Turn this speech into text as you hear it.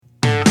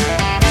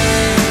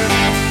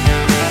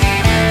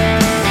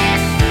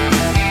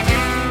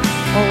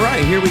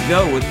we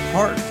go with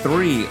part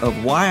 3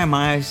 of Why Am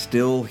I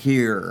Still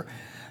Here?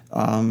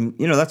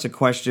 That's a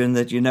question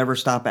that you never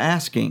stop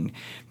asking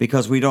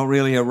because we don't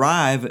really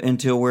arrive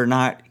until we're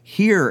not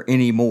here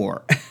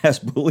anymore as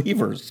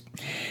believers.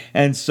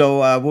 And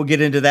so we'll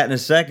get into that in a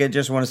second.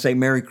 Just want to say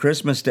Merry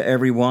Christmas to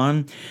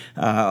everyone.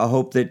 I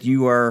hope that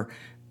you are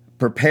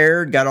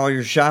prepared, got all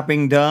your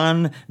shopping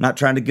done. Not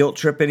trying to guilt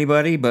trip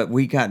anybody, but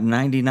we got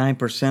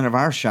 99% of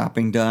our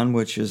shopping done,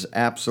 which is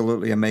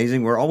absolutely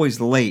amazing. We're always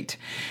late,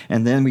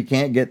 and then we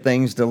can't get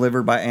things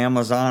delivered by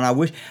Amazon.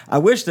 I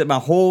wish that my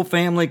whole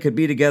family could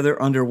be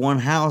together under one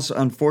house.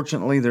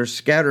 Unfortunately, they're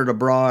scattered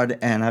abroad,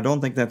 and I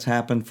don't think that's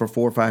happened for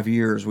 4 or 5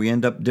 years. We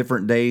end up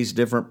different days,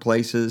 different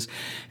places,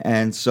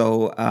 and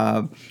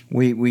so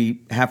we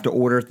have to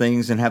order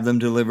things and have them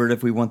delivered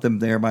if we want them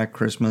there by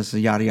Christmas,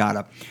 yada,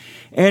 yada.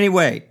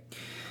 Anyway,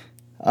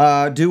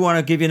 do want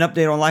to give you an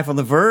update on Life on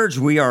the Verge.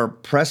 We are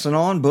pressing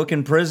on,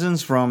 booking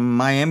prisons from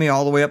Miami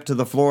all the way up to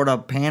the Florida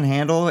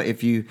Panhandle.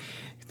 If you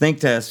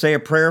think to say a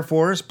prayer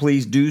for us,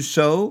 please do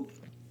so.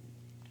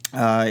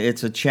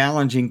 It's a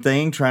challenging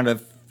thing trying to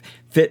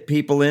fit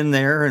people in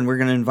there, and we're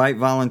going to invite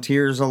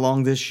volunteers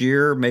along this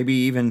year, maybe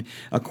even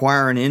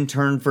acquire an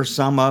intern for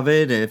some of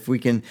it. If we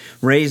can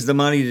raise the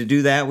money to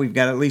do that, we've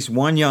got at least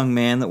one young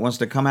man that wants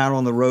to come out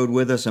on the road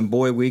with us, and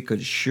boy, we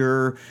could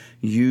sure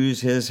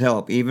use his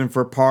help, even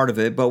for part of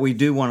it. But we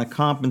do want to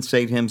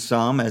compensate him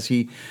some as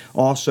he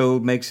also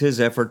makes his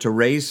effort to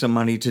raise some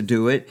money to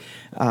do it.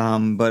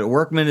 But a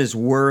workman is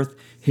worth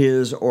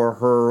his or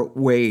her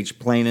wage,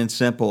 plain and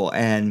simple.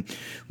 And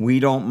we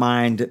don't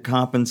mind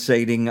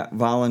compensating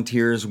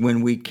volunteers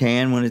when we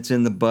can, when it's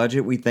in the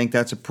budget. We think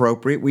that's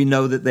appropriate. We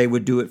know that they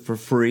would do it for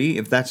free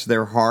if that's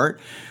their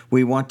heart.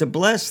 We want to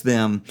bless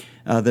them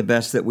the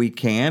best that we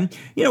can.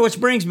 Which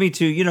brings me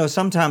to,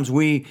 sometimes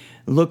we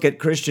look at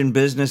Christian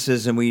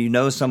businesses and we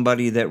know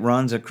somebody that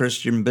runs a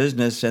Christian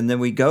business, and then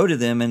we go to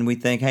them and we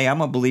think, hey,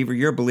 I'm a believer,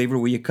 you're a believer,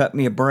 will you cut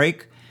me a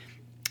break?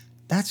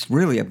 That's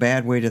really a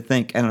bad way to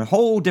think, and a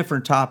whole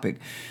different topic.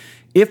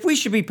 If we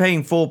should be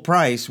paying full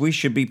price, we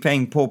should be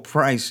paying full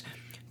price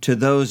to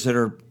those that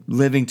are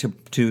living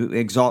to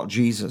exalt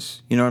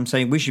Jesus. You know what I'm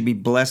saying? We should be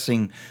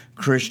blessing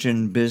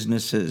Christian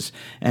businesses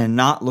and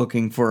not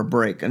looking for a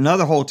break.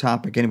 Another whole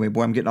topic. Anyway,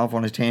 boy, I'm getting off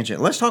on a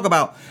tangent. Let's talk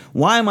about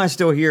Why Am I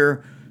Still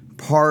Here?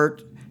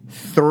 Part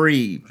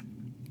 3.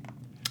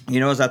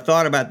 As I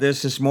thought about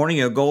this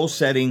morning,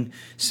 goal-setting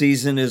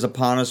season is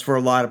upon us for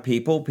a lot of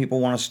people.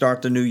 People want to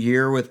start the new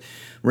year with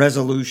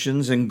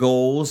resolutions and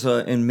goals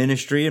in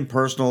ministry and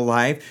personal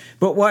life.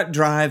 But what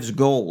drives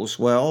goals?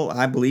 Well,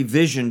 I believe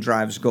vision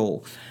drives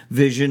goal.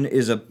 Vision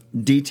is a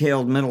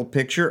detailed mental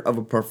picture of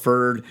a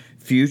preferred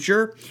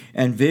future,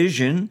 and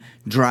vision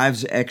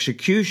drives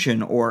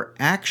execution or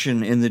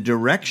action in the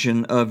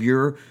direction of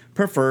your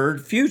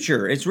preferred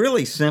future. It's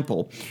really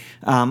simple.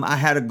 I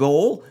had a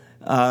goal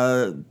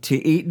to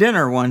eat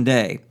dinner one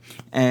day,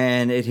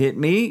 and it hit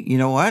me, you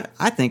know what?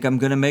 I think I'm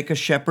going to make a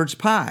shepherd's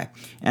pie,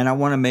 and I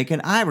want to make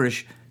an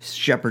Irish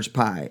shepherd's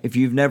pie. If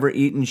you've never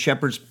eaten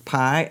shepherd's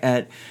pie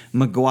at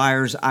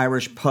McGuire's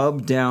Irish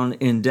Pub down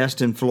in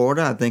Destin,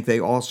 Florida, I think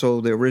the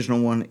original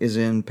one is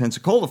in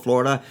Pensacola,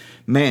 Florida.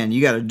 Man,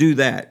 you got to do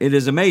that. It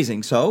is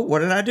amazing. So what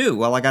did I do?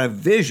 Well, I got a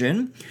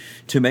vision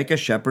to make a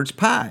shepherd's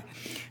pie.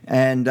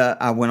 And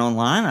I went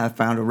online, I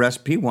found a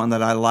recipe, one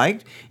that I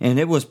liked, and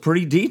it was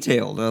pretty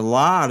detailed. A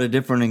lot of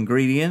different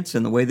ingredients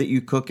and the way that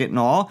you cook it and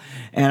all.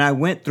 And I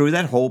went through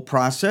that whole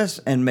process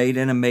and made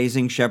an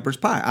amazing shepherd's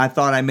pie. I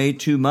thought I made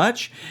too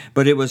much,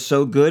 but it was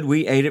so good.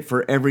 We ate it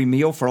for every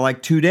meal for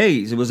like 2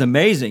 days. It was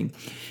amazing.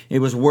 It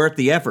was worth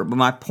the effort. But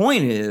my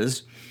point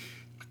is,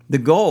 the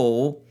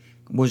goal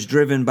was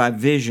driven by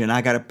vision.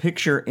 I got a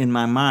picture in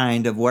my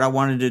mind of what I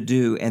wanted to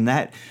do, and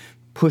that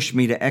pushed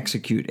me to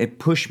execute. It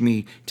pushed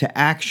me to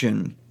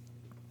action.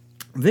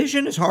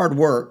 Vision is hard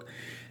work.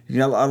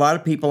 A lot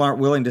of people aren't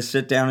willing to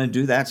sit down and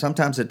do that.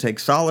 Sometimes it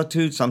takes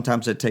solitude.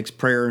 Sometimes it takes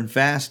prayer and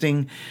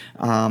fasting.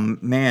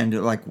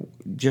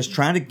 Just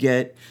trying to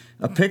get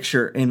a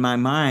picture in my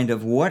mind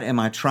of what am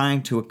I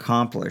trying to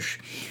accomplish.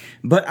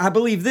 But I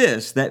believe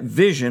this, that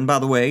vision, by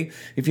the way,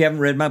 if you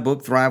haven't read my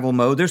book, Thrival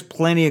Mode, there's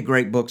plenty of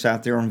great books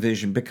out there on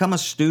vision. Become a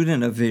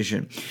student of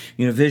vision.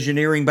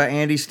 Visioneering by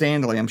Andy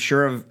Stanley. I'm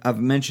sure I've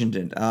mentioned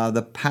it.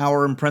 The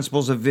Power and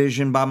Principles of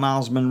Vision by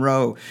Miles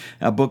Monroe,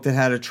 a book that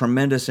had a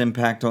tremendous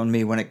impact on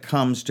me when it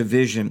comes to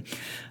vision.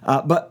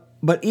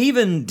 But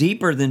even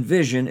deeper than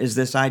vision is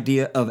this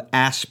idea of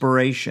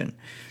aspiration,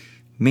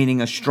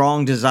 meaning a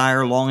strong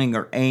desire, longing,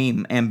 or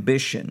aim,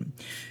 ambition.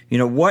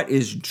 What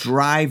is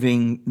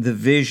driving the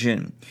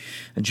vision?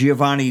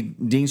 Giovanni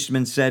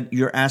Dienstman said,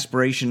 your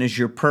aspiration is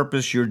your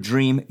purpose, your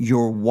dream,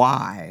 your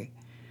why.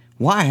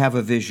 Why have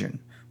a vision?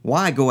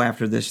 Why go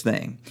after this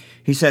thing?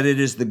 He said it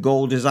is the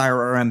goal, desire,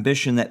 or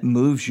ambition that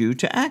moves you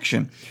to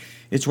action.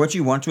 It's what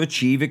you want to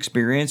achieve,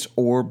 experience,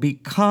 or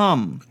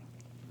become.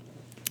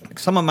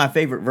 Some of my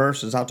favorite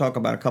verses, I'll talk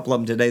about a couple of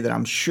them today that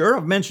I'm sure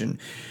I've mentioned,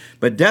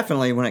 but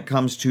definitely when it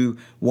comes to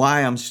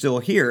why I'm still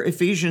here,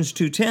 Ephesians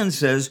 2:10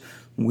 says,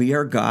 we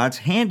are God's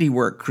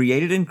handiwork,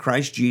 created in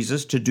Christ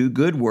Jesus to do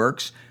good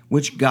works,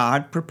 which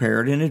God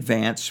prepared in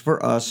advance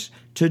for us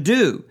to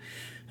do.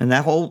 And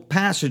that whole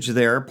passage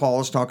there, Paul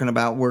is talking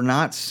about we're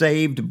not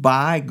saved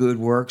by good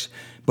works,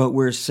 but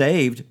we're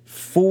saved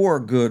for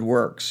good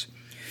works.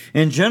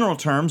 In general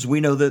terms,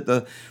 we know that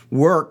the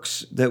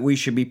works that we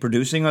should be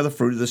producing are the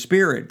fruit of the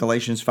Spirit.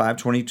 Galatians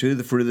 5:22,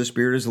 the fruit of the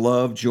Spirit is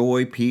love,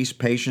 joy, peace,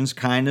 patience,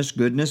 kindness,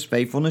 goodness,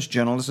 faithfulness,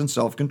 gentleness, and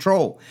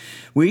self-control.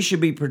 We should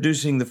be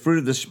producing the fruit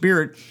of the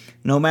Spirit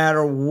no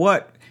matter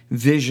what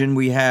vision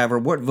we have or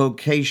what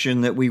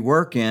vocation that we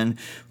work in.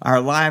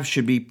 Our lives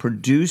should be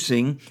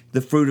producing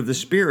the fruit of the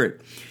Spirit.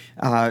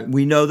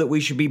 We know that we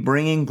should be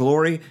bringing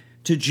glory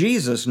to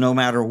Jesus no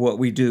matter what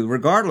we do,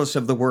 regardless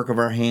of the work of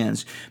our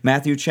hands.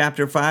 Matthew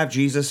chapter 5,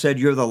 Jesus said,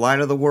 "You're the light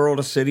of the world,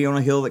 a city on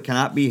a hill that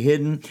cannot be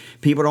hidden."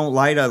 People don't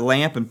light a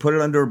lamp and put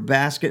it under a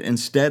basket.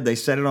 Instead, they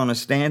set it on a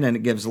stand, and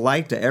it gives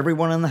light to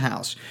everyone in the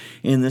house.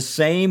 In the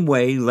same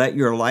way, let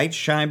your light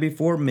shine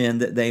before men,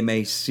 that they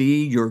may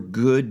see your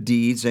good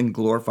deeds and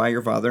glorify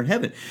your Father in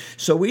heaven.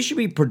 So we should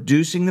be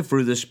producing the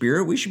fruit of the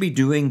Spirit. We should be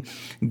doing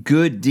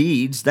good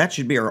deeds. That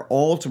should be our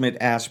ultimate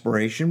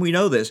aspiration. We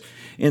know this.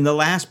 In the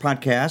last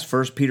podcast,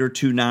 1 Peter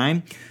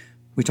 2:9,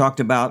 we talked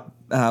about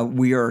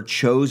we are a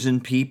chosen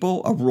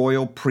people, a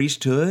royal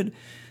priesthood.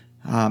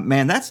 I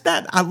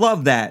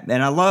love that.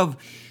 And I love,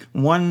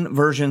 one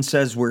version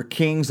says we're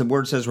kings. The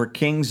word says we're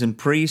kings and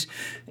priests.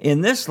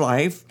 In this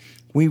life,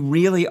 we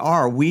really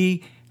are.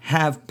 We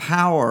have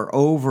power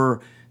over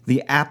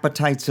the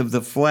appetites of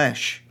the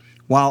flesh,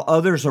 while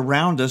others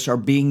around us are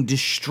being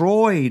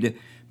destroyed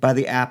by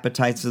the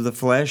appetites of the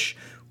flesh.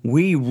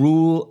 We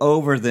rule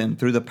over them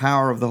through the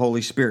power of the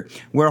Holy Spirit.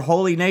 We're a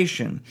holy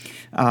nation.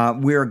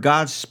 We are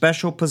God's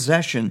special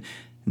possession,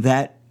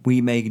 that we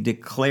may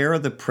declare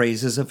the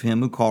praises of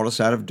Him who called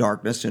us out of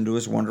darkness into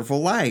His wonderful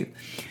light.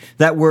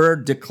 That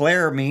word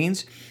declare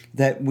means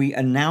that we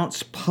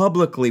announce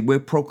publicly, we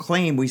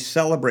proclaim, we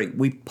celebrate,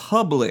 we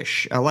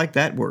publish. I like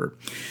that word.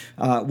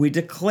 We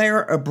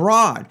declare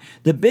abroad.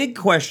 The big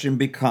question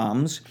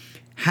becomes,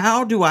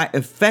 how do I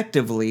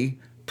effectively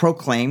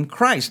proclaim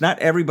Christ? Not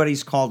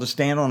everybody's called to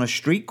stand on a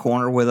street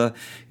corner with a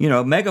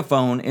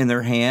megaphone in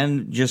their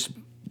hand, just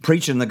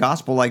preaching the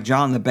gospel like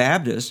John the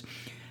Baptist.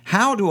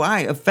 How do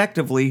I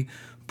effectively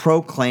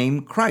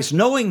proclaim Christ?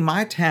 Knowing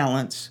my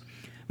talents,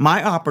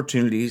 my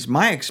opportunities,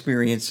 my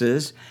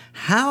experiences,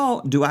 how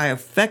do I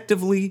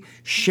effectively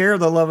share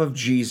the love of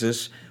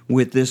Jesus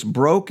with this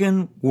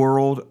broken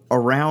world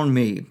around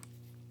me?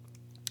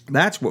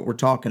 That's what we're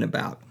talking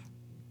about.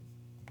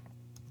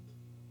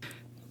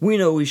 We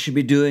know we should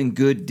be doing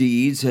good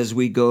deeds as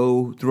we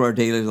go through our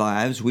daily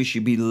lives. We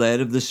should be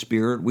led of the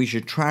Spirit. We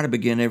should try to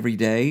begin every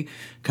day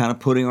kind of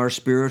putting our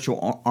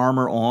spiritual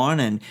armor on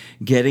and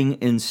getting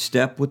in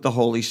step with the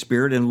Holy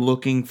Spirit and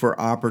looking for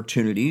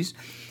opportunities.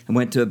 I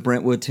went to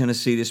Brentwood,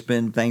 Tennessee to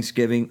spend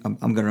Thanksgiving.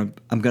 I'm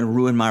gonna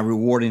ruin my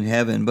reward in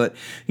heaven, but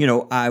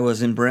I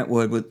was in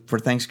Brentwood for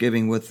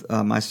Thanksgiving with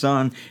my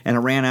son, and I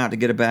ran out to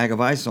get a bag of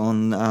ice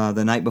on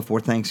the night before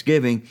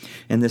Thanksgiving,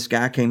 and this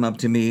guy came up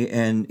to me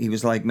and he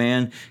was like,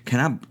 "Man, can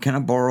I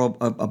borrow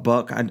a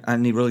buck? I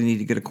really need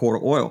to get a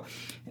quart of oil."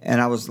 And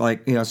I was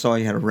like, I saw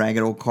he had a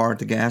ragged old car at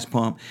the gas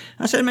pump.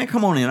 I said, "Man,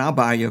 come on in, I'll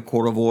buy you a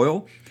quart of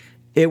oil."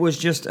 It was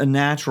just a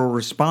natural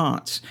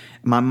response.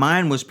 My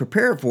mind was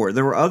prepared for it.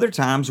 There were other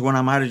times when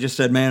I might have just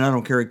said, "Man, I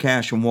don't carry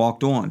cash," and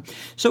walked on.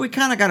 So we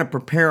kind of got to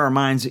prepare our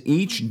minds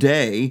each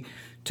day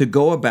to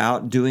go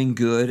about doing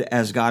good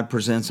as God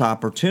presents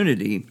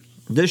opportunity.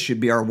 This should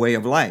be our way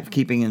of life,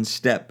 keeping in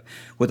step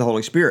with the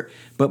Holy Spirit.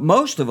 But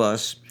most of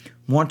us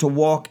want to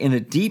walk in a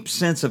deep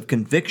sense of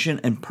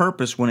conviction and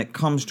purpose when it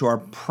comes to our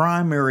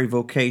primary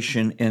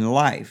vocation in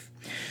life.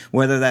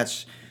 Whether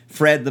that's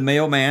Fred the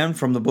mailman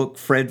from the book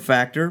Fred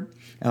Factor,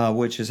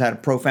 which has had a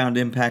profound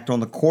impact on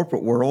the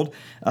corporate world.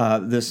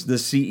 The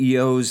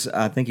CEO's,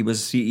 I think he was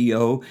a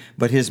CEO,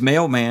 but his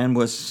mailman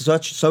was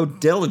so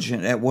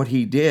diligent at what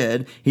he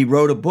did. He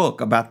wrote a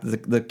book about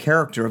the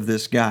character of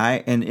this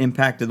guy and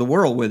impacted the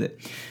world with it.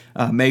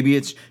 Maybe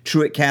it's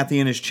Truett Cathy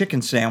and his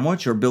chicken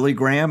sandwich, or Billy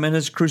Graham and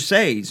his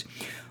crusades.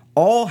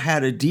 All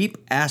had a deep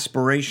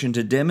aspiration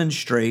to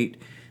demonstrate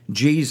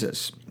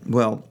Jesus.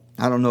 Well,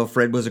 I don't know if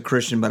Fred was a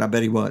Christian, but I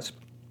bet he was.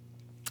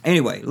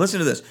 Anyway, listen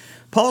to this.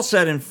 Paul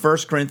said in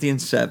 1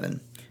 Corinthians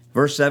 7,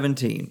 verse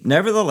 17,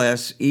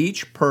 "Nevertheless,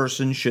 each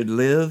person should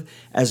live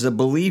as a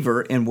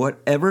believer in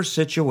whatever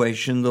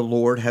situation the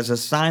Lord has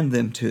assigned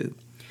them to,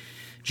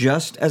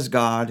 just as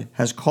God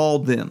has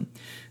called them.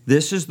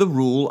 This is the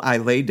rule I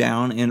lay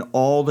down in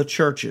all the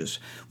churches.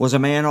 Was a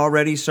man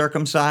already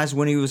circumcised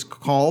when he was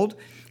called?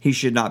 He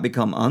should not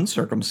become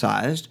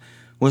uncircumcised.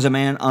 Was a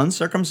man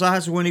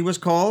uncircumcised when he was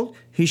called?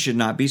 He should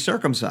not be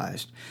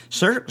circumcised.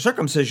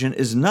 Circumcision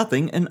is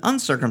nothing, and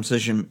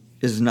uncircumcision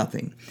is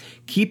nothing.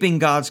 Keeping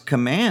God's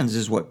commands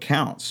is what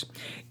counts.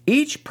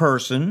 Each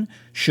person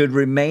should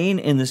remain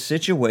in the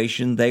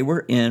situation they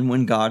were in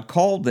when God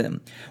called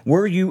them.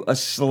 Were you a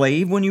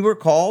slave when you were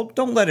called?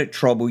 Don't let it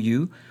trouble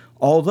you.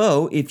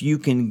 Although, if you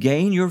can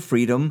gain your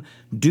freedom,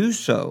 do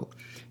so.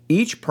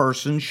 each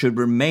person should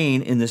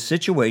remain in the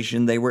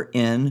situation they were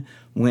in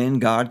when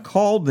God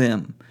called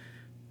them.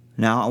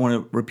 Now, I want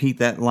to repeat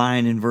that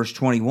line in verse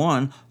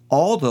 21.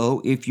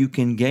 Although, if you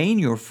can gain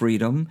your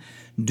freedom,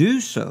 do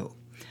so.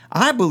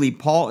 I believe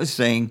Paul is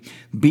saying,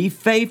 be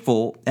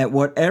faithful at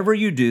whatever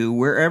you do,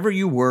 wherever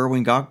you were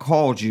when God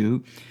called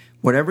you,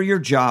 whatever your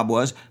job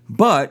was,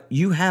 but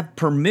you have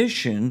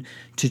permission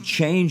to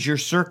change your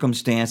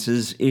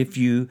circumstances if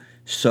you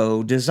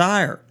so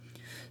desire.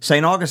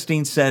 St.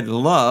 Augustine said,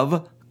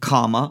 love,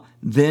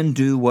 then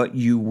do what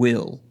you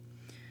will.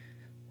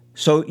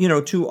 So,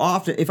 too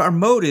often, if our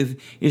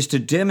motive is to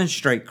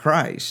demonstrate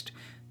Christ,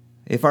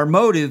 if our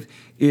motive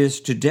is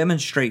to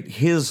demonstrate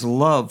His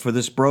love for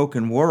this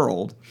broken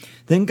world,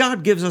 then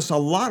God gives us a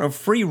lot of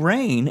free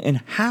rein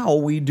in how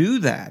we do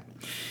that.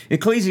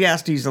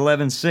 Ecclesiastes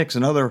 11:6,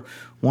 another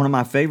one of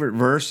my favorite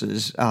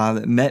verses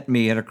that met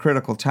me at a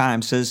critical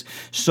time, says,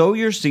 sow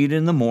your seed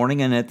in the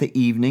morning and at the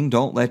evening,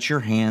 don't let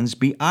your hands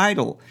be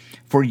idle.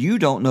 For you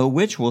don't know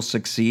which will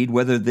succeed,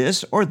 whether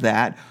this or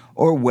that,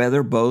 or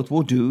whether both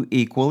will do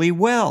equally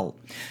well.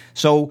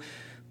 So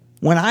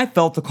when I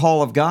felt the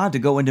call of God to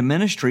go into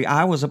ministry,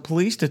 I was a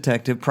police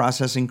detective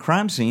processing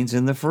crime scenes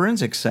in the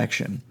forensics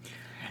section.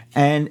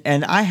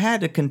 And I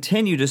had to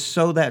continue to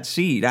sow that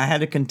seed. I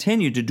had to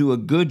continue to do a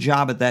good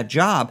job at that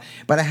job,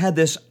 but I had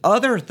this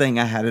other thing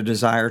I had a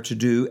desire to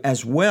do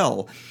as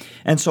well.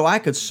 And so I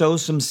could sow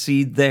some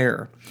seed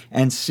there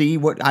and see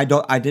what I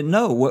didn't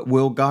know. What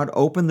will God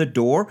open the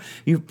door?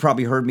 You've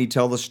probably heard me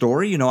tell the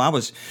story. I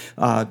was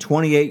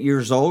 28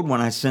 years old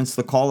when I sensed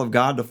the call of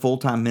God to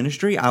full-time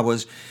ministry. I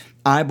was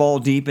eyeball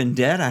deep in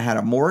debt. I had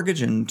a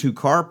mortgage and 2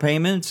 car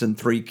payments and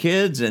 3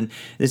 kids, and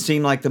it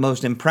seemed like the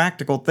most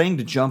impractical thing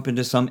to jump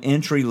into some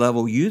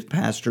entry-level youth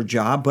pastor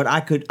job, but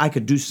I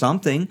could do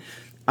something.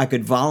 I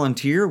could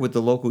volunteer with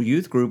the local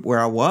youth group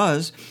where I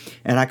was,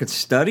 and I could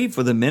study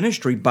for the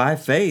ministry by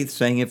faith,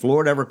 saying, if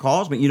Lord ever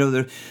calls me,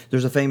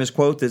 there's a famous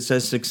quote that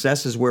says,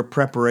 success is where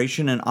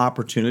preparation and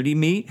opportunity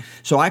meet.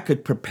 So I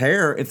could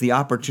prepare if the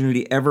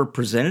opportunity ever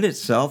presented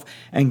itself,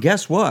 and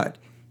guess what?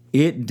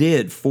 It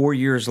did 4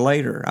 years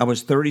later. I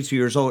was 32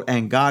 years old,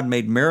 and God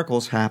made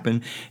miracles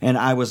happen, and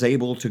I was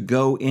able to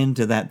go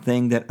into that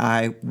thing that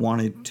I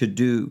wanted to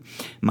do.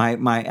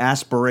 My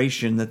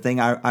aspiration, the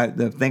thing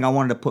I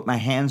wanted to put my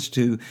hands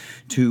to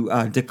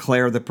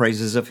declare the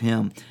praises of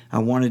Him. I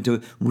wanted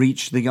to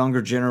reach the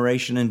younger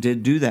generation, and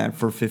did do that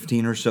for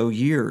 15 or so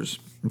years.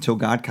 Until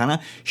God kind of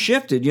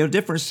shifted.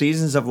 Different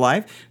seasons of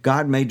life,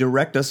 God may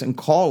direct us and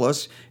call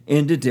us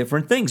into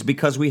different things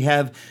because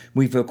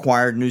we've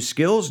acquired new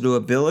skills, new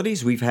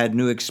abilities, we've had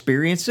new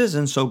experiences,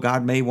 and so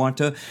God may want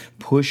to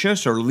push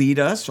us or lead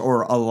us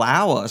or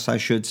allow us, I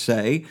should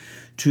say,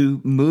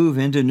 to move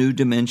into new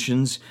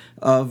dimensions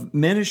of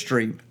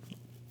ministry.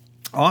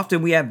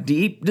 Often we have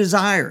deep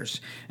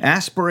desires,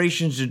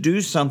 aspirations to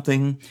do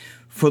something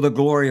for the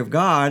glory of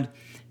God,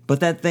 but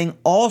that thing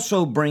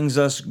also brings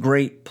us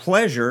great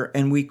pleasure,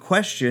 and we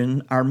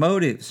question our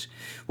motives.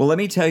 Well, let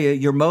me tell you,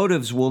 your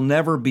motives will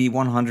never be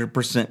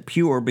 100%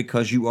 pure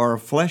because you are a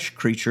flesh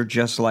creature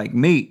just like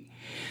me.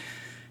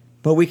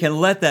 But we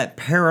can let that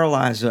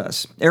paralyze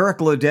us.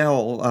 Eric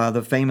Liddell,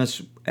 the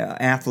famous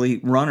athlete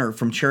runner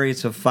from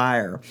Chariots of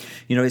Fire,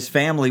 his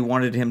family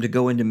wanted him to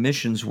go into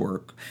missions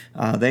work.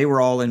 They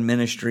were all in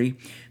ministry,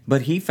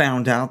 but he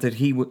found out that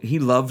he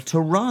loved to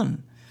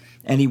run,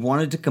 and he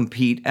wanted to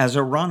compete as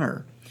a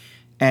runner.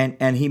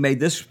 And he made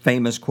this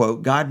famous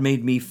quote, God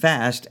made me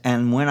fast,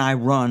 and when I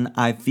run,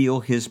 I feel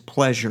His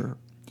pleasure.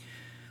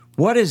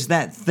 What is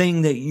that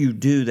thing that you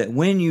do that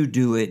when you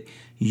do it,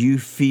 you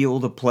feel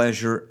the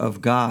pleasure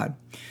of God?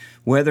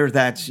 Whether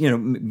that's,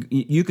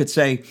 you could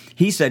say,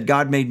 he said,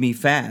 God made me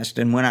fast,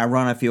 and when I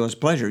run, I feel His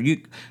pleasure.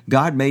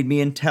 God made me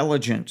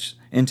intelligent,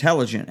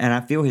 and I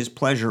feel His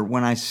pleasure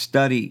when I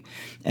study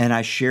and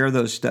I share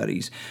those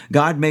studies.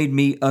 God made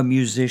me a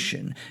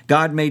musician.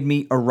 God made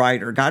me a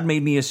writer. God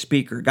made me a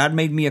speaker. God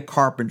made me a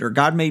carpenter.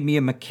 God made me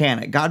a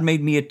mechanic. God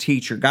made me a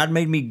teacher. God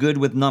made me good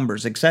with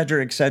numbers,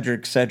 etc., etc.,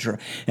 etc.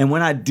 And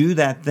when I do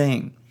that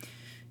thing,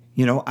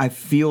 I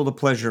feel the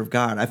pleasure of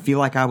God. I feel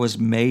like I was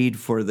made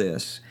for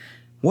this.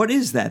 What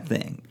is that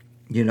thing?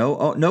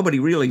 Nobody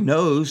really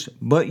knows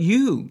but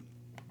you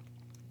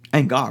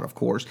and God, of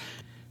course.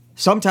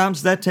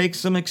 Sometimes that takes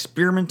some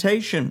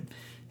experimentation.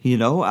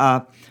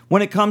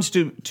 When it comes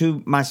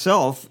to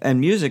myself and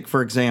music,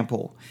 for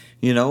example,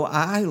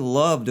 I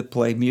love to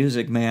play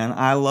music, man.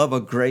 I love a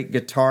great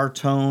guitar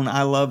tone.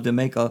 I love to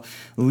make a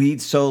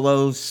lead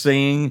solo,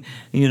 sing.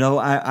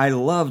 I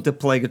love to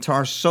play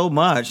guitar so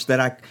much that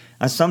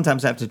I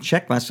sometimes have to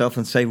check myself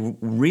and say,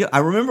 I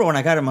remember when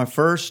I got in my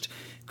first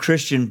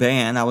Christian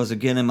band. I was,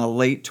 again, in my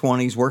late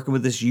 20s working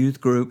with this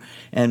youth group,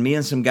 and me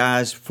and some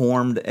guys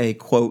formed a,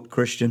 quote,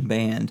 Christian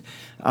band,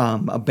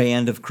 a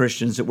band of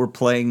Christians that were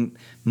playing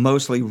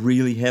mostly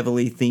really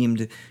heavily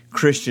themed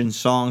Christian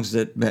songs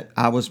that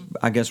I was,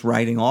 I guess,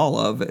 writing all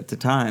of at the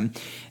time.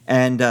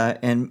 And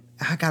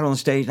I got on the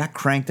stage, and I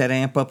cranked that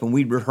amp up, and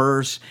we'd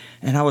rehearse,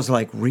 and I was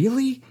like,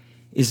 really?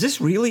 Is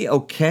this really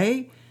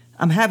okay?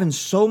 I'm having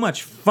so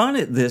much fun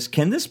at this.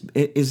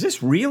 Is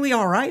this really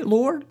all right,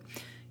 Lord?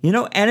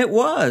 And it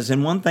was,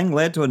 and one thing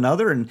led to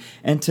another,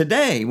 and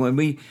today when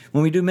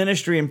we do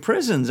ministry in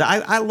prisons,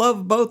 I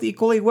love both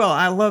equally well.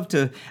 I love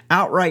to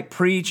outright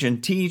preach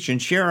and teach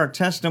and share our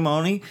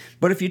testimony,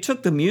 but if you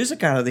took the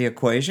music out of the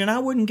equation, I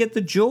wouldn't get the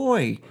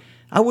joy.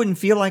 I wouldn't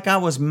feel like I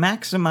was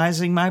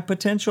maximizing my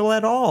potential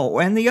at all.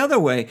 And the other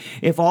way,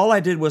 if all I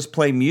did was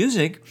play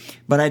music,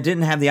 but I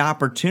didn't have the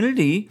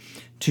opportunity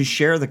to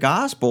share the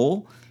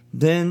gospel,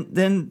 then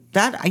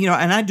that,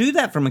 and I do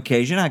that from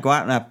occasion. I go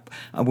out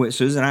and with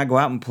Susan, I go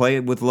out and play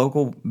it with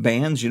local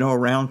bands,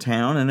 around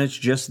town, and it's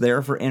just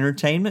there for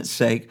entertainment's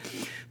sake.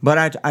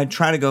 But I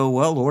try to go,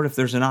 well, Lord, if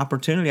there's an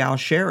opportunity, I'll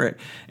share it.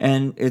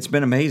 And it's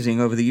been amazing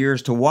over the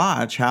years to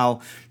watch how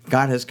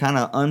God has kind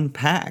of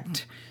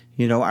unpacked,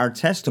 our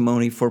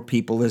testimony for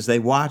people as they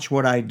watch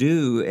what I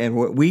do and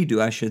what we do,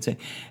 I should say,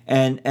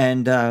 and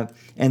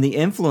the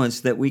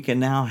influence that we can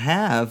now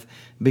have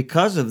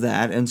because of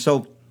that. And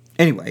so,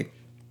 anyway,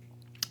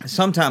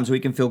 sometimes we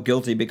can feel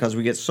guilty because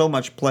we get so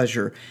much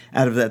pleasure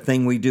out of that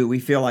thing we do. We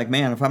feel like,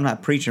 man, if I'm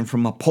not preaching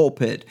from a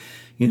pulpit,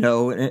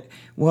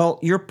 well,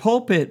 your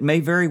pulpit may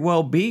very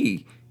well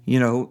be,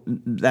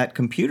 that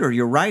computer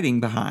you're writing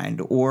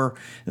behind, or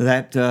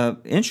that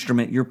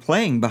instrument you're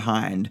playing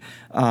behind,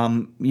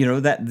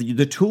 that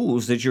the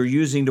tools that you're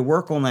using to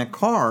work on that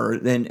car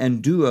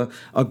and do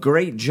a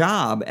great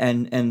job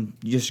and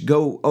just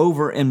go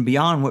over and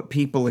beyond what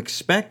people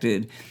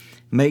expected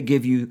may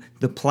give you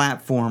the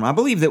platform. I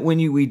believe that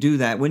when we do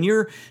that, when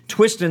you're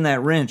twisting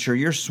that wrench or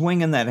you're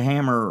swinging that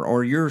hammer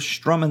or you're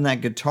strumming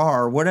that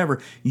guitar or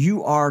whatever,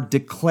 you are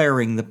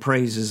declaring the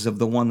praises of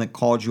the one that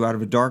called you out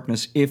of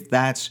darkness, if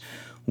that's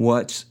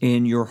what's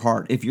in your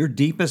heart. If your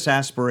deepest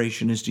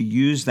aspiration is to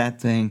use that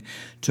thing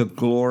to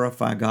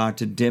glorify God,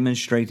 to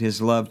demonstrate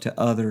His love to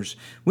others,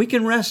 we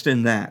can rest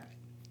in that.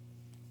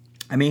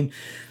 I mean,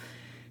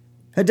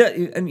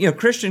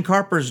 Christian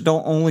carpenters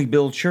don't only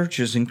build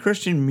churches, and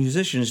Christian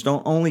musicians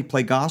don't only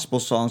play gospel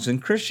songs,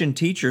 and Christian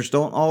teachers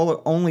don't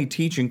only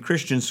teach in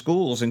Christian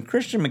schools, and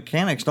Christian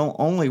mechanics don't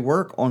only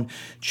work on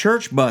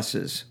church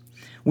buses.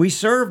 We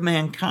serve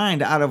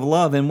mankind out of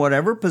love in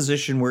whatever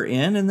position we're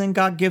in, and then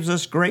God gives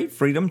us great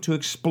freedom to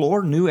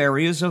explore new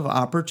areas of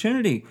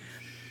opportunity.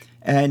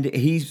 And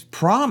He's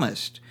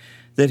promised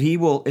that He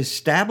will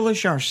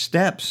establish our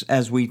steps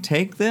as we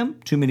take them.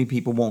 Too many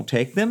people won't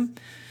take them.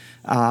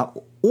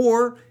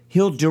 Or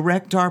He'll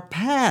direct our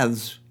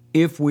paths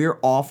if we're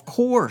off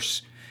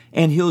course.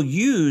 And He'll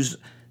use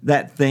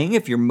that thing,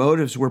 if your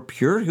motives were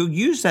pure, He'll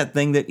use that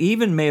thing that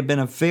even may have been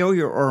a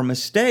failure or a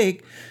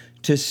mistake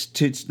to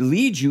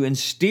lead you and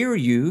steer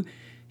you.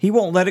 He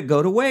won't let it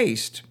go to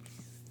waste.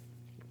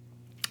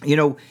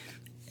 I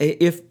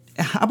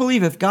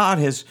believe if God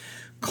has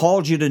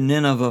called you to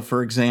Nineveh,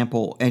 for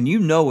example, and you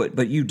know it,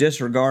 but you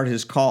disregard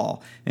His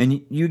call,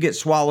 and you get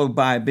swallowed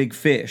by a big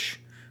fish,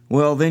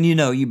 well, then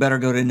you better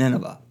go to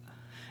Nineveh.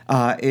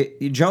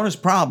 Jonah's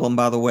problem,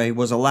 by the way,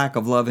 was a lack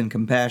of love and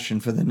compassion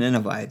for the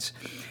Ninevites.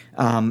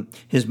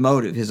 His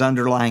motive, his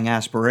underlying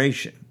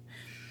aspiration.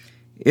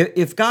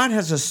 If God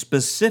has a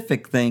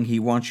specific thing He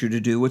wants you to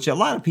do, which a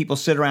lot of people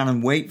sit around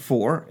and wait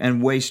for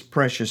and waste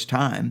precious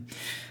time,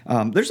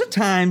 there's a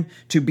time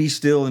to be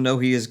still and know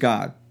He is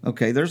God.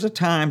 Okay, there's a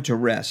time to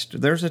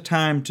rest. There's a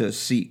time to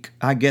seek.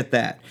 I get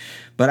that.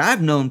 But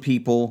I've known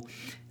people,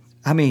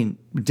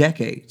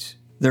 decades,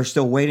 they're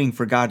still waiting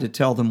for God to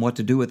tell them what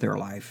to do with their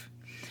life.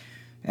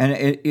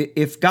 And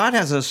if God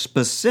has a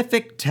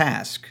specific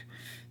task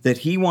that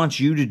He wants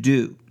you to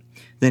do,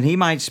 then He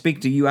might speak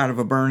to you out of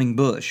a burning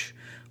bush,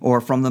 or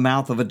from the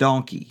mouth of a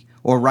donkey,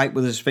 or right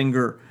with His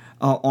finger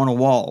on a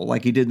wall,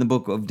 like He did in the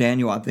book of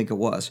Daniel, I think it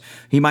was.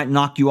 He might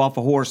knock you off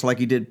a horse like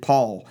He did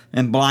Paul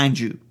and blind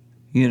you.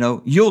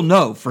 You'll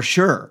know for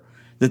sure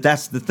that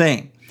that's the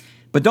thing.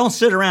 But don't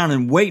sit around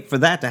and wait for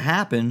that to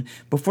happen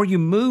before you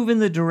move in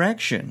the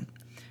direction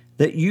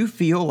that you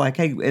feel like,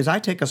 hey, as I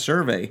take a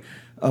survey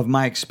of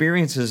my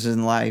experiences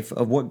in life,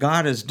 of what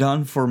God has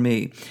done for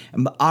me,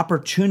 and the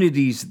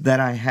opportunities that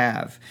I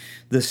have,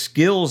 the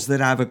skills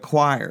that I've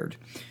acquired,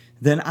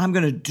 then I'm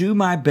going to do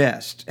my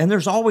best. And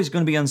there's always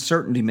going to be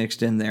uncertainty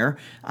mixed in there.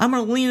 I'm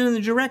going to lean in the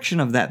direction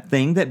of that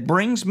thing that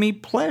brings me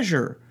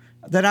pleasure,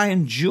 that I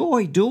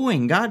enjoy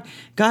doing. God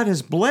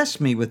has blessed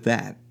me with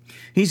that.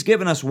 He's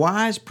given us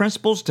wise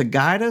principles to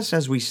guide us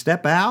as we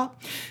step out.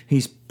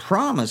 He's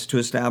promised to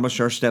establish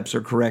our steps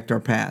or correct our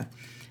path.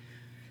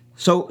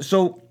 So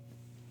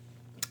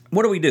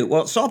what do we do?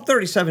 Well, Psalm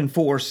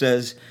 37:4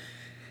 says,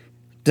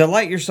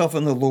 "Delight yourself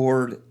in the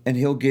Lord, and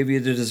He'll give you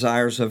the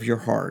desires of your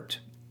heart."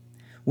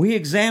 We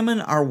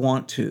examine our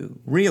want to,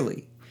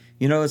 really.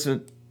 It's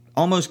an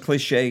almost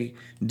cliche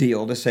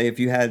deal to say if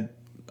you had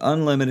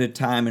unlimited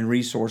time and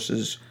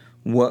resources,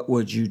 what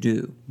would you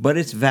do? But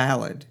it's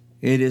valid.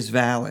 It is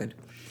valid.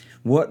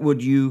 What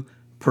would you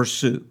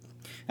pursue?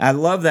 I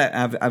love that.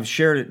 I've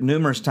shared it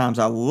numerous times.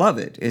 I love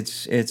it.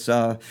 It's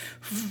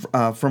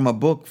from a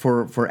book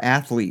for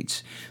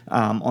athletes,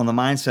 on the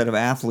mindset of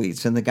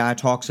athletes. And the guy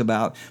talks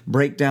about,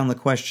 break down the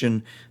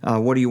question,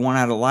 what do you want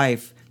out of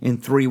life? in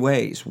three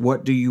ways.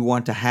 What do you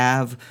want to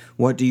have?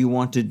 What do you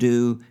want to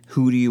do?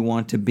 Who do you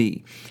want to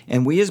be?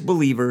 And we as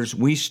believers,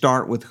 we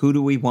start with who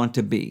do we want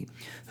to be?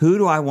 Who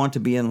do I want to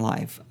be in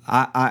life?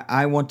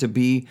 I want to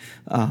be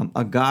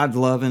a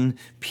God-loving,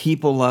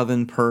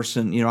 people-loving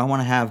person. I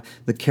want to have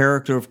the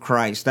character of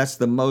Christ. That's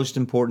the most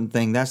important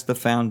thing. That's the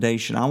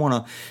foundation. I want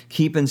to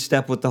keep in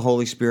step with the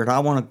Holy Spirit. I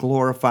want to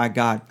glorify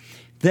God.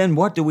 Then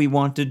what do we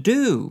want to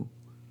do?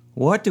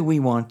 What do we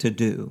want to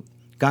do?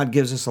 God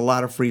gives us a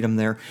lot of freedom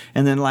there.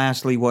 And then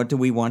lastly, what do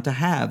we want to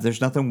have?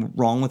 There's nothing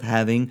wrong with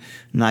having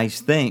nice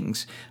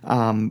things,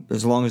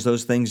 as long as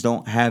those things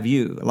don't have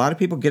you. A lot of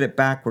people get it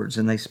backwards,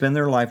 and they spend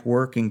their life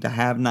working to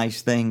have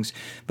nice things,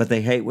 but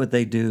they hate what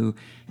they do,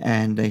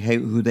 and they hate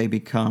who they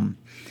become.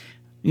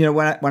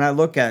 When I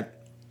look at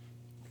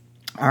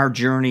our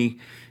journey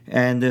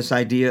and this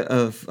idea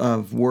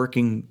of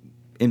working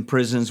in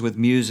prisons with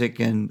music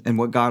and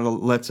what God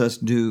lets us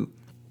do,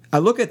 I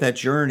look at that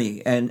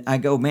journey and I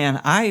go, man,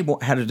 I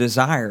had a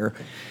desire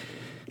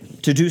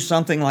to do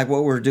something like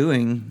what we're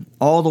doing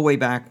all the way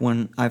back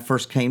when I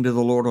first came to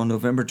the Lord on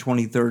November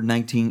 23rd,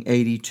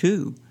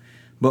 1982.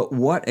 But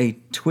what a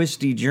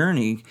twisty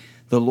journey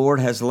the Lord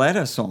has led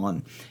us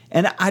on.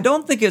 And I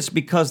don't think it's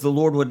because the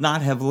Lord would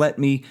not have let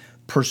me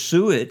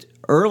pursue it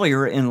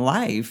earlier in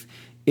life.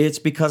 It's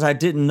because I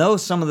didn't know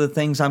some of the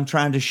things I'm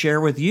trying to share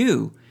with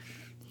you.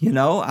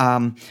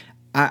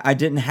 I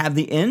didn't have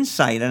the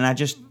insight, and I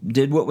just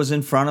did what was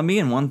in front of me,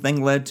 and one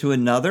thing led to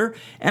another.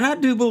 And I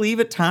do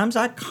believe at times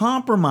I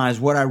compromised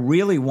what I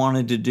really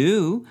wanted to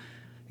do.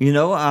 When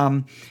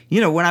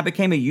I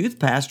became a youth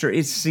pastor,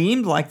 it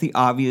seemed like the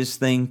obvious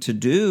thing to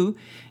do,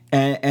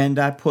 and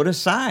I put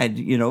aside,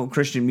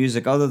 Christian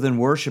music other than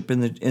worship in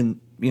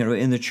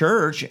the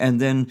church. And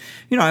then,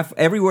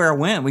 everywhere I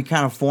went, we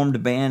kind of formed a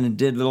band and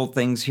did little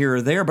things here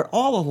or there. But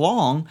all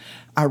along,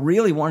 I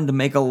really wanted to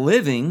make a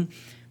living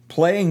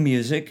playing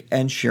music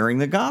and sharing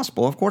the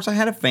gospel. Of course, I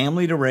had a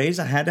family to raise.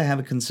 I had to have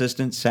a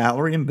consistent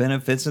salary and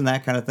benefits and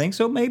that kind of thing.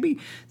 So maybe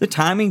the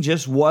timing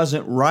just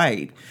wasn't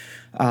right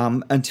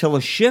until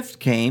a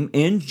shift came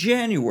in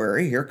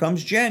January. Here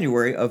comes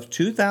January of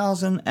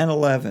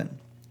 2011.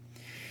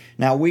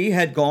 Now, we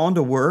had gone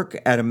to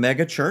work at a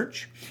mega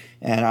church,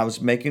 and I was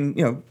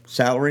making,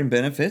 salary and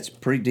benefits,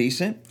 pretty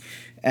decent.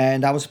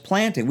 And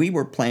we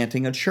were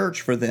planting a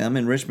church for them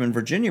in Richmond,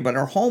 Virginia, but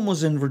our home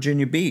was in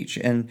Virginia Beach.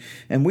 And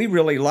we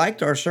really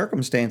liked our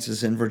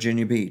circumstances in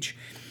Virginia Beach.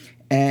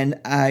 And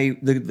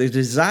the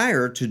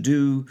desire to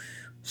do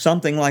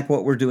something like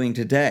what we're doing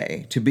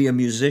today, to be a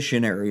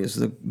musicianary is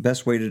the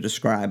best way to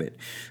describe it,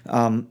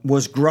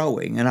 was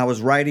growing. And I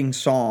was writing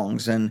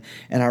songs, I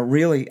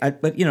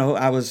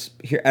was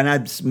here, and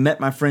I'd met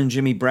my friend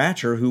Jimmy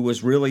Bratcher, who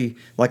was really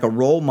like a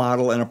role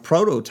model and a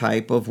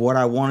prototype of what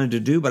I wanted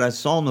to do, but I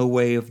saw no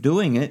way of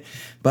doing it.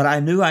 But I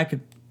knew I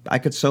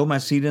could sow my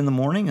seed in the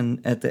morning, and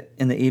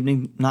in the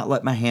evening not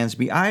let my hands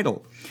be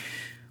idle.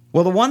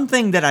 Well, the one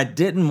thing that I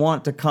didn't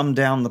want to come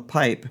down the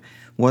pipe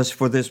was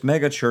for this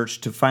megachurch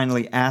to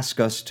finally ask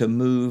us to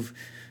move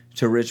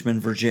to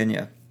Richmond,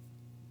 Virginia,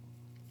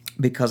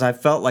 because I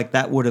felt like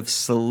that would have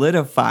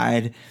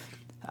solidified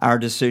our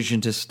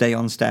decision to stay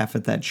on staff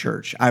at that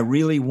church. I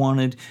really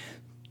wanted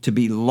to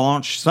be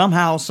launched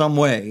somehow, some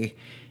way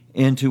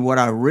into what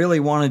I really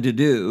wanted to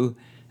do,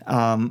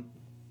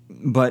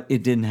 but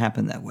it didn't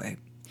happen that way.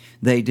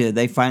 They did.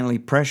 They finally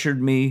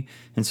pressured me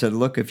and said,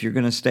 look, if you're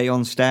going to stay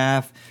on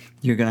staff,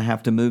 you're going to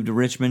have to move to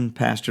Richmond,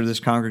 pastor this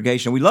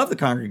congregation. We love the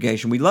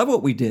congregation. We love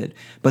what we did.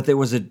 But there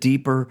was a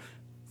deeper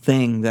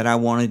thing that I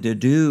wanted to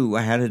do.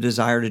 I had a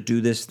desire to do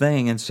this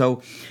thing. And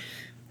so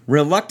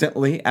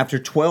reluctantly, after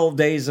 12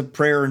 days of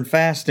prayer and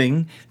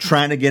fasting,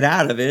 trying to get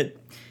out of it,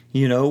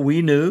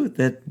 we knew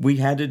that we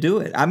had to do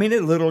it. I mean,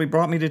 it literally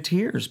brought me to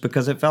tears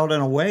because it felt in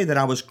a way that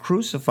I was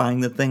crucifying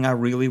the thing I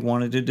really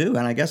wanted to do.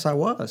 And I guess I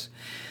was.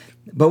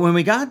 But when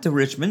we got to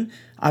Richmond,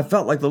 I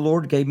felt like the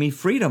Lord gave me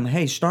freedom.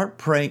 Hey, start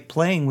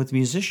playing with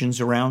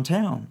musicians around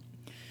town.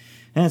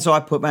 And so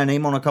I put my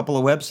name on a couple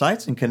of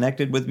websites and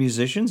connected with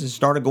musicians and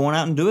started going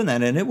out and doing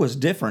that. And it was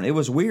different. It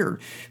was weird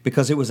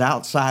because it was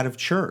outside of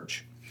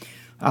church.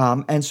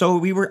 And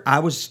so I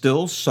was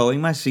still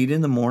sowing my seed in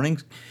the morning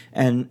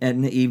and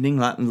in the evening,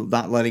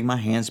 not letting my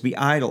hands be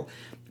idle.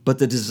 But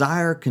the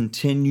desire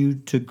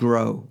continued to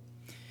grow.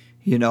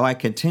 I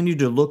continued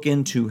to look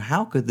into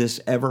how could this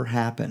ever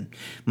happen.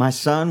 My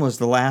son was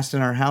the last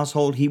in our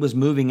household. He was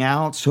moving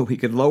out so we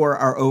could lower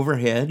our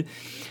overhead.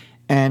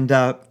 And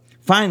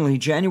finally,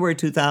 January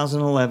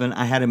 2011,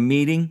 I had a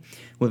meeting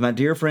with my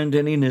dear friend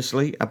Denny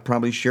Nisley. I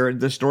probably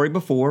shared this story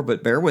before,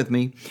 but bear with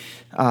me.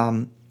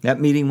 That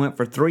meeting went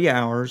for 3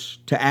 hours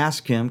to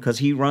ask him, because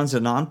he runs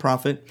a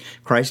nonprofit,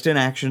 Christ in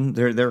Action.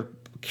 They're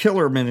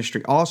killer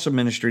ministry, awesome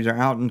ministry. They're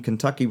out in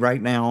Kentucky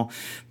right now,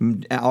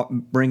 out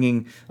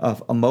bringing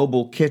a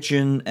mobile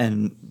kitchen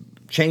and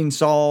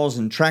chainsaws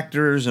and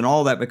tractors and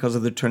all that because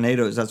of the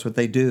tornadoes. That's what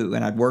they do.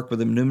 And I'd worked with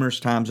them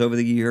numerous times over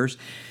the years.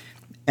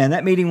 And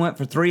that meeting went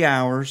for 3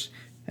 hours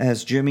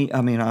as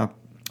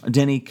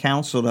Denny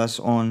counseled us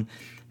on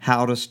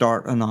how to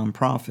start a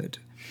nonprofit.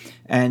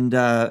 and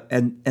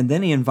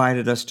then he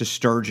invited us to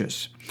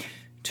Sturgis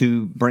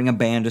to bring a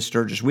band to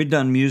Sturgis. We'd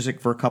done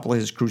music for a couple of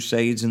his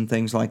crusades and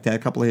things like that, a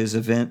couple of his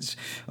events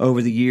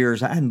over the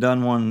years. I hadn't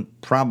done one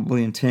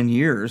probably in 10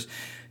 years.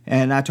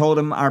 And I told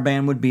him our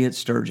band would be at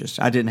Sturgis.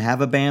 I didn't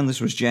have a band.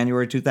 This was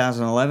January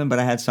 2011, but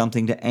I had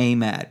something to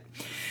aim at.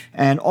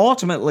 And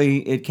ultimately,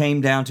 it came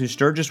down to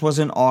Sturgis was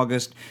in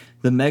August.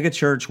 The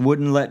megachurch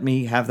wouldn't let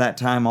me have that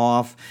time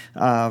off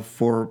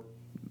for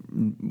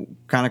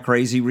kind of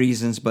crazy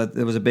reasons, but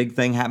there was a big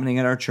thing happening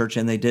at our church,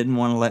 and they didn't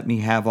want to let me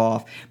have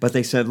off. But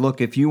they said, look,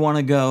 if you want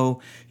to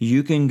go,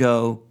 you can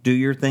go, do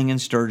your thing in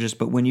Sturgis,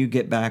 but when you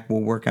get back,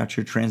 we'll work out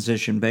your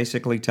transition,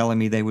 basically telling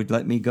me they would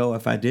let me go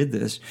if I did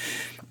this.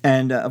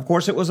 And, of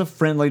course, it was a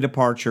friendly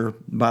departure,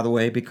 by the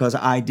way, because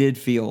I did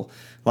feel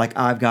like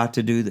I've got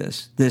to do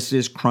this. This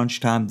is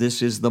crunch time.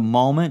 This is the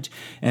moment.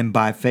 And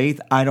by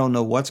faith, I don't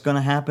know what's going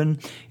to happen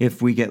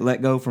if we get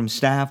let go from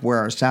staff, where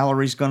our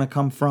salary's going to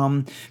come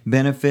from,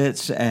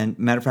 benefits. And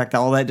matter of fact,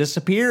 all that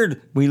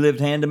disappeared. We lived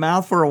hand to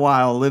mouth for a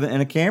while, living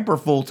in a camper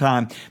full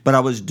time. But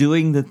I was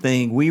doing the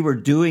thing. We were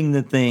doing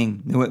the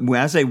thing. When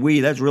I say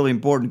we, that's really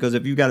important, because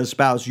if you've got a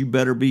spouse, you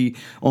better be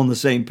on the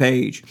same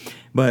page.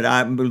 But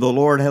the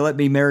Lord had let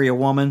me marry a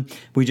woman.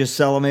 We just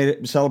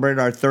celebrated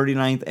our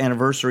 39th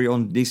anniversary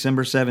on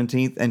December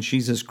 17th, and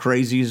she's as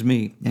crazy as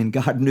me. And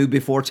God knew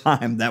before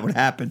time that would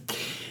happen.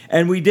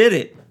 And we did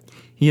it.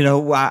 You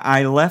know,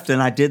 I left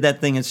and I did that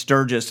thing in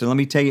Sturgis. And let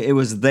me tell you, it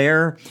was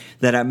there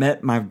that I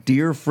met my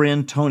dear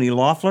friend Tony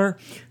Loeffler,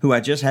 who I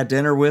just had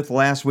dinner with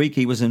last week.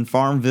 He was in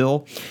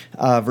Farmville,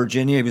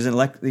 Virginia. He was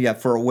in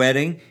for a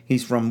wedding.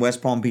 He's from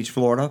West Palm Beach,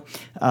 Florida,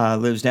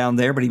 lives down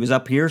there, but he was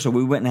up here, so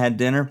we went and had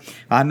dinner.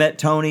 I met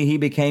Tony. He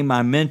became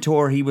my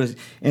mentor. He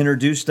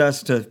introduced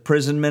us to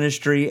prison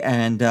ministry,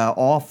 and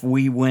off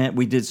we went.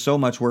 We did so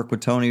much work with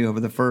Tony over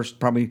the first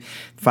probably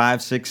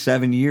 5, 6,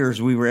 7 years.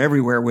 We were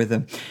everywhere with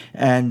him.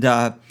 And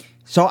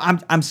so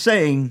I'm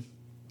saying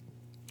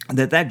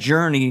that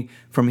journey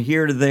from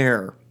here to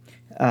there,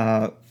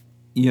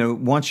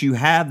 once you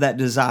have that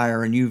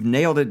desire and you've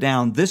nailed it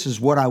down, this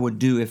is what I would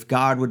do if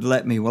God would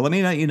let me. Well, let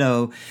me let you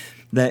know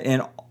that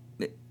in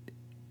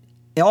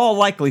all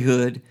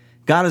likelihood,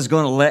 God is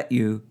going to let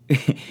you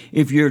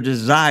if your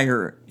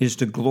desire is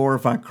to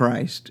glorify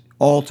Christ.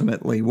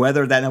 Ultimately,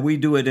 whether that, now we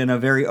do it in a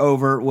very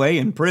overt way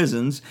in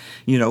prisons,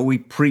 we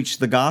preach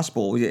the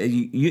gospel.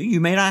 You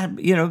may not,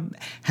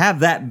 have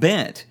that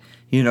bent.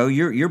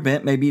 Your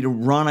bent may be to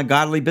run a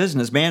godly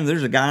business. Man,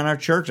 there's a guy in our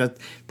church, I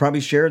probably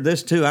shared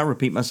this too. I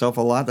repeat myself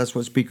a lot. That's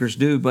what speakers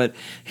do. But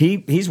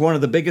he's one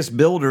of the biggest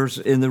builders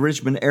in the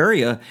Richmond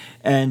area,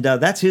 and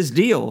that's his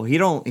deal. He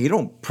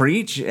don't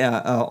preach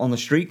on the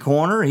street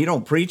corner. He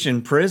don't preach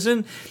in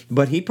prison,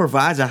 but he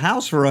provides a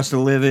house for us to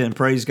live in.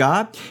 Praise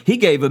God. He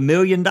gave $1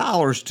 million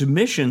to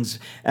missions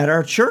at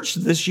our church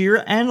this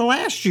year and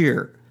last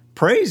year.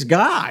 Praise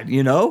God,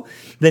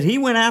 that he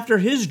went after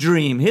his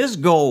dream, his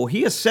goal.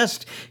 He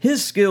assessed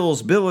his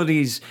skills,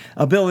 abilities,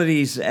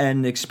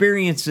 and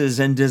experiences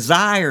and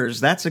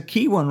desires. That's a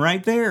key one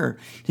right there.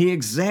 He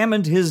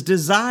examined his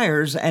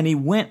desires and he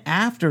went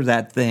after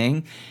that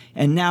thing,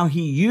 and now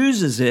he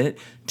uses it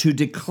to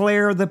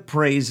declare the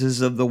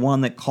praises of the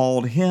one that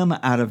called him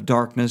out of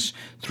darkness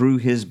through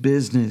his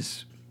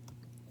business.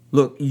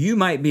 Look, you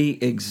might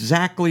be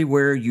exactly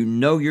where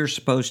you're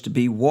supposed to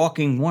be,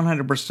 walking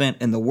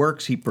 100% in the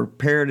works he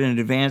prepared in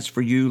advance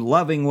for you,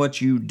 loving what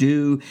you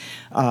do,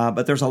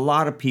 but there's a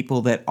lot of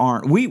people that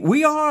aren't.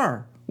 We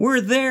are.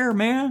 We're there,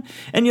 man.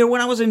 And when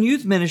I was in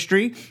youth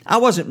ministry, I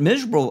wasn't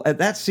miserable at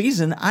that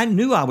season. I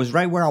knew I was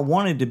right where I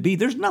wanted to be.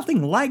 There's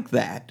nothing like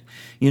that,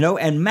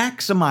 and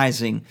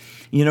maximizing,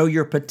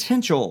 your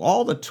potential,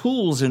 all the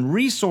tools and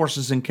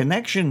resources and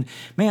connection.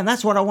 Man,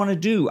 that's what I want to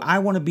do. I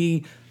want to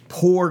be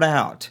poured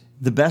out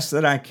the best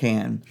that I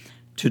can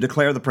to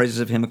declare the praises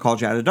of him who called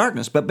you out of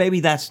darkness. But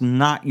baby, that's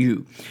not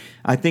you.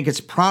 I think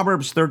it's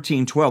Proverbs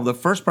 13:12. The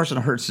first person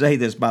I heard say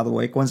this, by the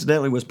way,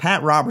 coincidentally, was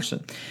Pat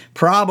Robertson,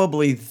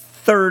 probably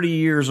 30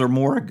 years or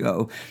more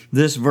ago.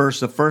 This verse,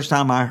 the first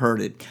time I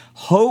heard it: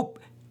 hope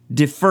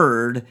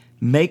deferred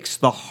makes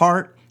the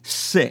heart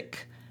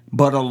sick,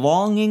 but a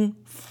longing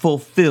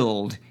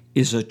fulfilled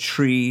is a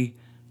tree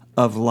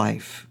of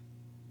life.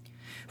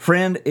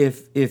 Friend,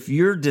 if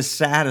you're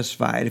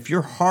dissatisfied, if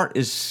your heart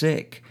is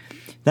sick,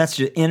 that's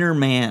your inner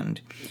man.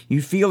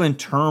 You feel in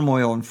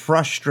turmoil and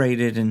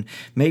frustrated and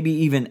maybe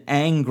even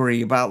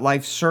angry about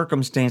life's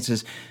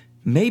circumstances.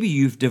 Maybe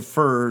you've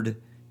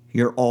deferred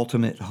your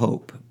ultimate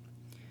hope.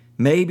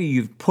 Maybe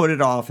you've put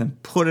it off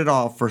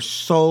for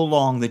so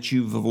long that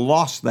you've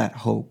lost that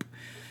hope.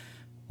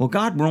 Well,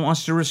 God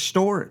wants to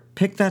restore it.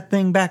 Pick that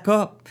thing back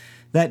up,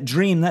 that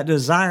dream, that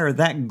desire,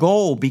 that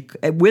goal,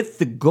 with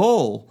the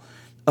goal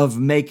of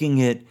making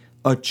it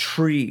a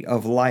tree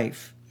of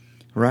life,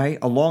 right?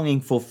 A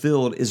longing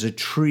fulfilled is a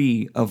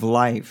tree of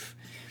life.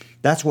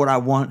 That's what I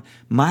want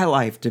my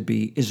life to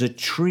be, is a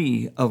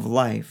tree of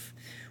life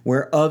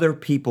where other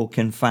people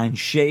can find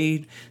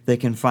shade, they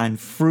can find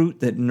fruit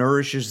that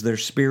nourishes their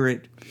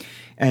spirit.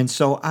 And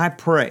so I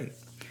pray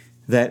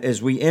that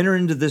as we enter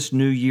into this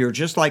new year,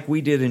 just like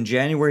we did in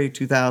January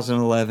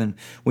 2011,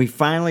 we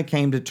finally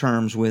came to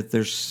terms with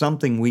there's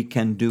something we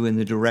can do in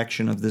the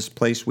direction of this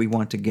place we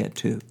want to get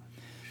to.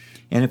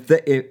 And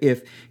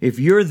if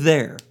you're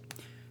there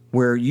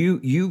where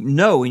you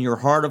know in your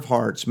heart of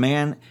hearts,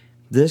 man,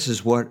 this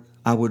is what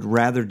I would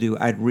rather do,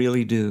 I'd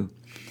really do.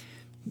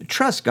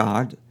 Trust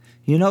God,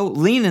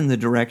 lean in the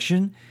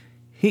direction.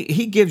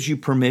 He gives you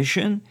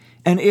permission.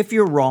 And if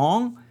you're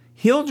wrong,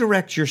 He'll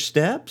direct your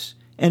steps.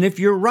 And if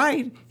you're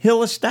right,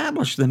 He'll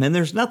establish them. And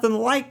there's nothing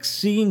like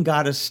seeing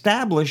God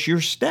establish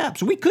your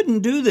steps. We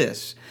couldn't do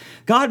this.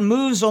 God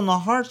moves on the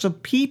hearts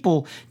of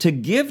people to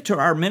give to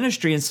our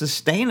ministry and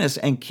sustain us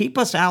and keep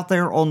us out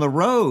there on the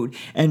road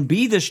and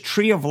be this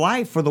tree of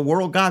life for the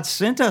world God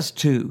sent us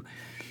to.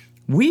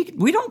 We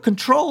don't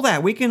control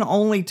that. We can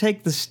only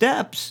take the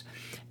steps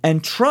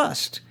and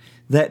trust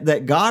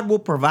that God will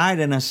provide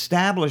and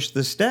establish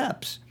the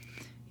steps.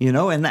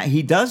 And that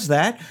He does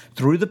that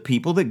through the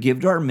people that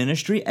give to our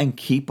ministry and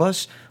keep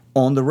us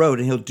on the road.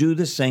 And He'll do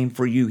the same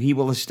for you. He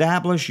will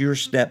establish your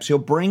steps. He'll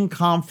bring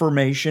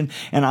confirmation.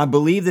 And I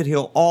believe that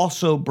He'll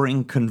also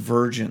bring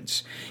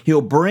convergence.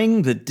 He'll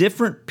bring the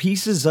different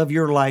pieces of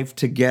your life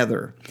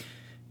together,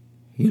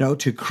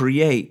 to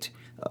create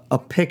a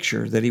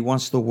picture that He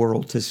wants the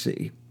world to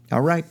see.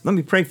 All right, let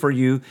me pray for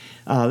you.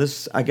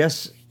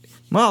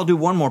 I'll do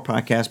one more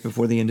podcast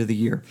before the end of the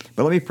year.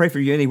 But let me pray for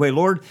you anyway.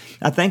 Lord,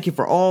 I thank You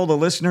for all the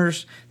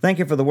listeners. Thank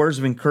You for the words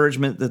of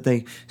encouragement that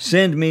they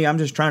send me. I'm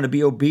just trying to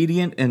be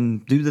obedient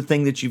and do the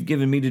thing that You've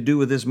given me to do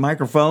with this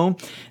microphone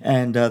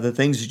and the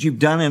things that You've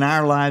done in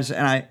our lives.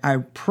 And I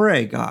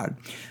pray, God,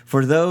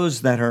 for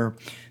those they're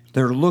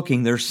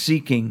looking, they're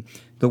seeking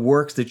the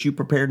works that You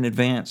prepared in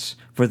advance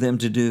for them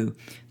to do.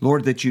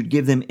 Lord, that You'd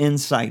give them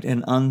insight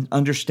and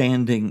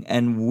understanding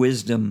and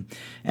wisdom,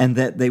 and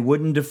that they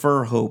wouldn't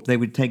defer hope. They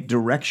would take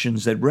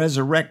directions that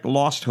resurrect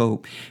lost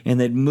hope,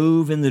 and that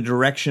move in the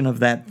direction of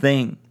that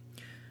thing,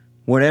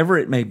 whatever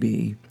it may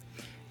be.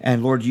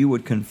 And Lord, You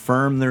would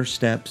confirm their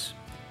steps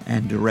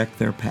and direct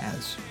their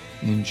paths.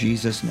 In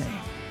Jesus' name.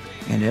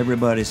 And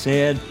everybody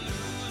said,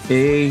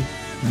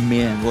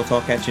 amen. We'll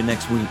talk at you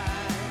next week.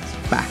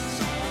 Bye.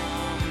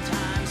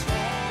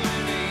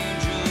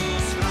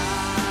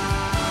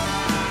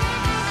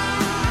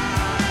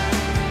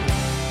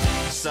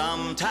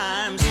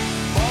 Sometimes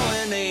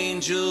fallen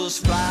angels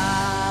fly.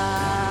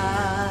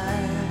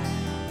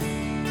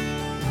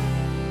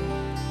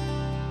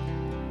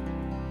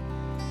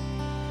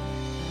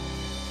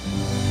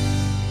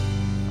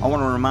 I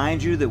want to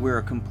remind you that we're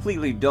a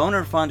completely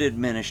donor-funded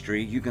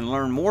ministry. You can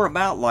learn more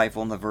about Life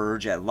on the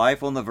Verge at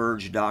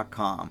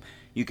lifeontheverge.com.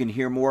 You can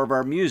hear more of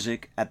our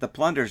music at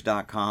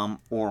theplunders.com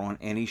or on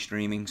any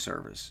streaming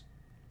service.